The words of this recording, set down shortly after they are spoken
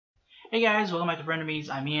Hey guys, welcome back to Frenemies.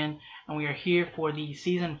 I'm Ian, and we are here for the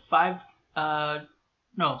season 6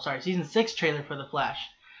 trailer for The Flash.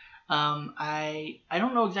 I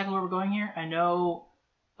don't know exactly where we're going here. I know,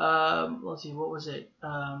 let's see, what was it?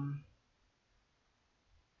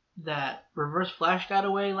 That Reverse Flash got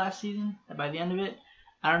away last season. By the end of it,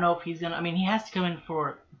 I don't know if he's gonna. I mean, he has to come in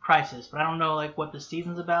for Crisis, but I don't know like what the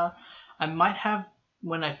season's about. I might have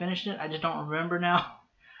when I finished it. I just don't remember now.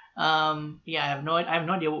 Yeah, I have no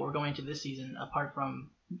idea what we're going to this season apart from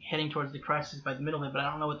heading towards the Crisis by the middle of it. But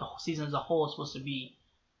I don't know what the whole season as a whole is supposed to be.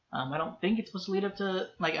 I don't think it's supposed to lead up to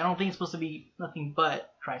I don't think it's supposed to be nothing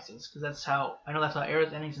but Crisis because that's how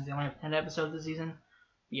Arrow's ending since they only have 10 episodes this season.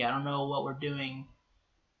 But yeah, I don't know what we're doing.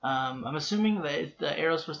 I'm assuming that the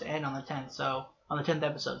Arrow's supposed to end on the 10th, so on the 10th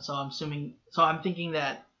episode. So I'm thinking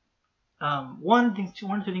that one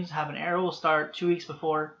or two things happen. Arrow will start 2 weeks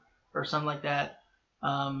before or something like that.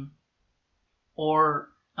 Or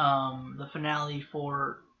the finale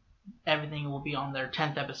for everything will be on their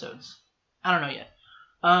 10th episodes. I don't know yet.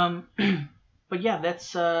 But yeah,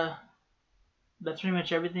 that's pretty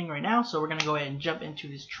much everything right now. So we're gonna go ahead and jump into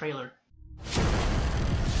this trailer.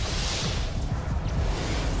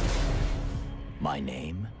 My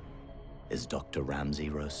name is Dr. Ramsey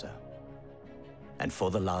Rosa, and for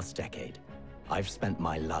the last decade, I've spent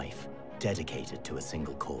my life dedicated to a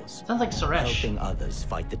single cause. Sounds like Suresh. Helping others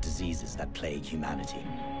fight the diseases that plague humanity.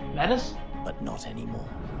 Metis? But not anymore.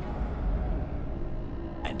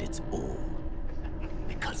 And it's all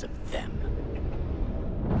because of them.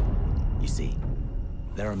 You see,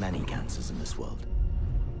 there are many cancers in this world,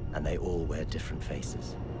 and they all wear different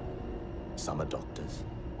faces. Some are doctors,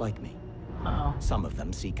 like me. Some of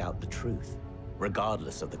them seek out the truth,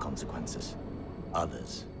 regardless of the consequences.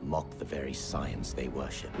 Others mock the very science they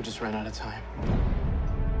worship. We just ran out of time.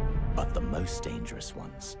 But the most dangerous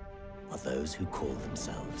ones are those who call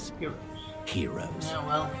themselves heroes. Yeah,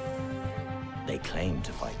 well. They claim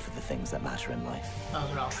to fight for the things that matter in life.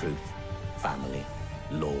 Truth, family,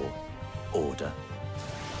 law, order.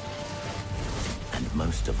 And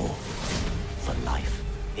most of all, for life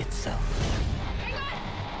itself.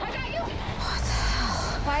 I got you! What the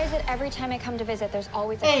hell? Why is it every time I come to visit, there's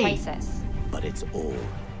always a crisis? But it's all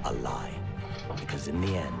a lie. Because in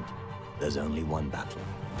the end, there's only one battle.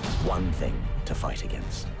 One thing to fight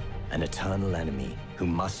against. An eternal enemy who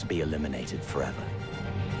must be eliminated forever.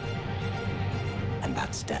 And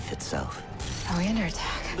that's death itself. Are we under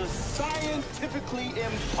attack? The scientifically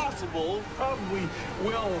impossible probably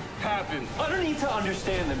will happen. I don't need to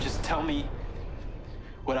understand them. Just tell me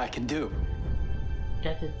what I can do.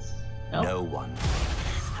 Death is... No one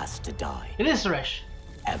has to die. It is Suresh.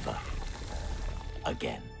 Ever.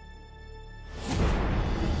 Again.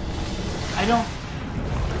 I don't...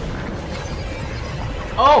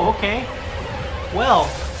 Oh, okay. Well.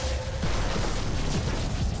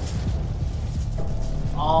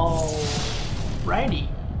 Alrighty.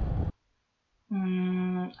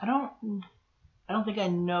 I don't think I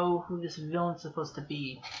know who this villain's supposed to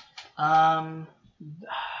be. Doesn't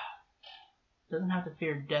have to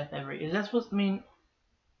fear death ever. Is that supposed to mean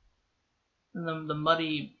the muck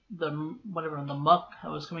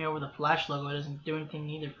that was coming over the Flash logo? It doesn't do anything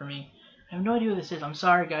either for me. I have no idea who this is. I'm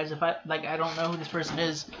sorry guys if I don't know who this person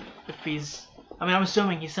is. If he's, I'm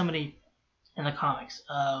assuming he's somebody in the comics,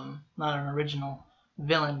 not an original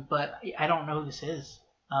villain, but I don't know who this is.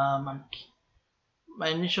 My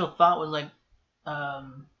initial thought was like,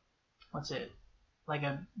 what's it? Like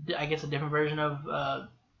I guess a different version of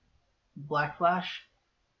Black Flash,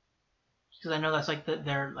 because I know that's like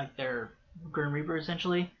their Grim Reaper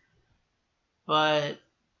essentially. But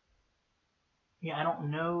yeah, I don't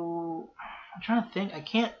know. I'm trying to think. I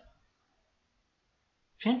can't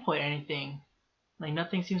pinpoint anything. Like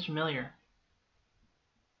nothing seems familiar.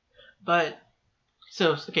 But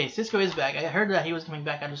so okay, Cisco is back. I heard that he was coming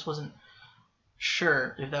back. I just wasn't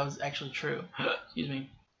sure if that was actually true. Excuse me.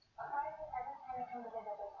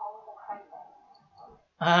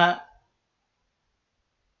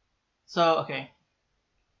 So okay,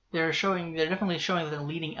 they're definitely showing that they're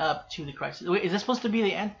leading up to the crisis. Wait, is that supposed to be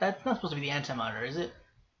that's not supposed to be the Anti-Monitor, is it?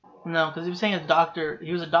 No, because he was saying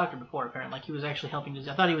he was a doctor before apparently, like he was actually helping disease.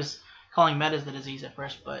 I thought he was calling Metis the disease at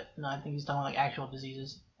first, but no, I think he's talking like actual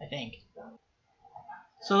diseases, I think.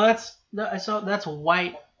 So that's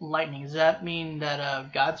white lightning. Does that mean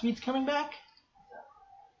that Godspeed's coming back?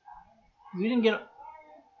 We didn't get.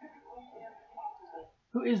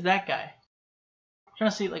 Who is that guy? I'm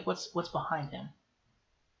trying to see like what's behind him.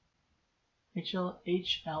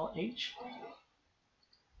 HLH.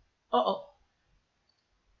 Uh-oh.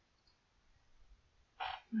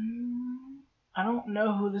 I don't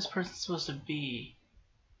know who this person's supposed to be.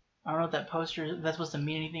 I don't know if that poster, if that's supposed to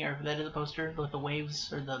mean anything, or if that is a poster with the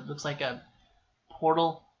waves, or the looks like a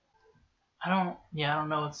portal. I don't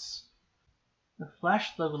know. It's the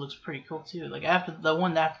Flash logo looks pretty cool too. Like after the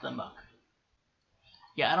one after the muck.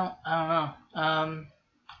 Yeah, I don't know.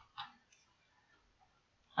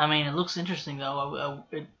 I mean, it looks interesting though.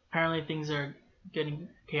 Apparently things are getting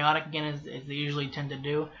chaotic again as they usually tend to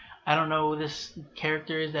do. I don't know who this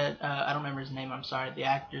character is that I don't remember his name. I'm sorry, the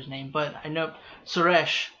actor's name, but I know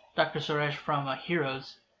Suresh, Dr. Suresh from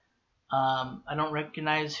Heroes. I don't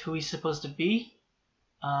recognize who he's supposed to be.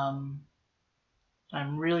 I'm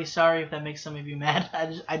really sorry if that makes some of you mad.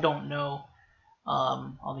 I don't know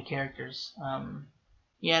all the characters.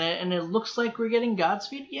 Yeah, and it looks like we're getting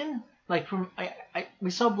Godspeed again. Like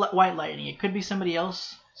we saw White Lightning. It could be somebody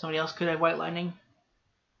else. Somebody else could have White Lightning.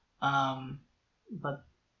 But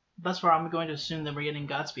that's where I'm going to assume that we're getting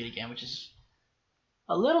Godspeed again, which is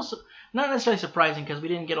a little not necessarily surprising because we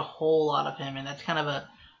didn't get a whole lot of him, and that's kind of a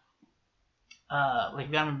like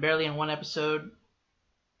we got him barely in one episode,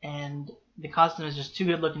 and the costume is just too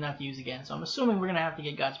good looking not to use again. So I'm assuming we're gonna have to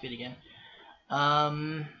get Godspeed again.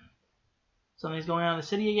 Something's going on in the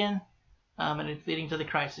city again, and it's leading to the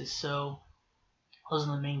crisis. So those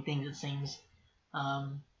are the main things it seems.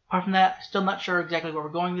 Apart from that, still not sure exactly where we're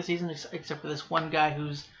going this season, except for this one guy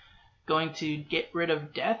who's going to get rid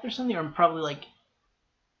of death or something, or probably like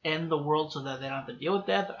end the world so that they don't have to deal with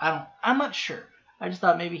death. I'm not sure. I just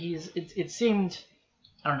thought maybe it seemed,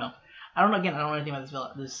 I don't know. I don't know anything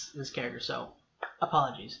about this character, so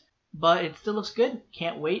apologies. But it still looks good.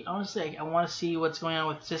 Can't wait, honestly. I want to see what's going on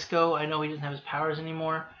with Cisco. I know he doesn't have his powers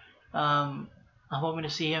anymore. I'm hoping to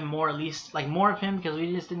see him more, at least like more of him, because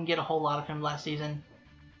we just didn't get a whole lot of him last season.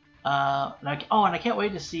 And I can't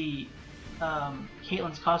wait to see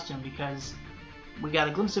Caitlyn's costume, because we got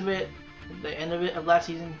a glimpse of it at the end of last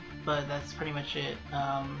season, but that's pretty much it.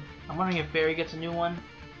 I'm wondering if Barry gets a new one.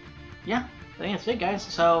 Yeah, I think that's it, guys.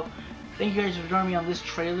 So thank you guys for joining me on this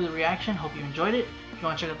trailer reaction. Hope you enjoyed it. If you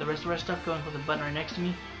want to check out the rest of our stuff, go and click the button right next to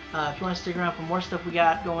me. If you want to stick around for more stuff we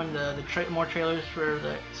got going, more trailers for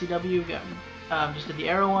the CW, we got just did the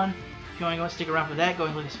Arrow one. If you want to go and stick around for that, go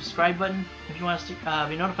and click the subscribe button. If you want to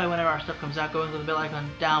be notified whenever our stuff comes out, go and click the bell icon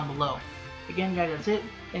down below. Again, guys, that's it.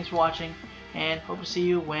 Thanks for watching, and hope to see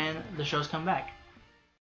you when the shows come back.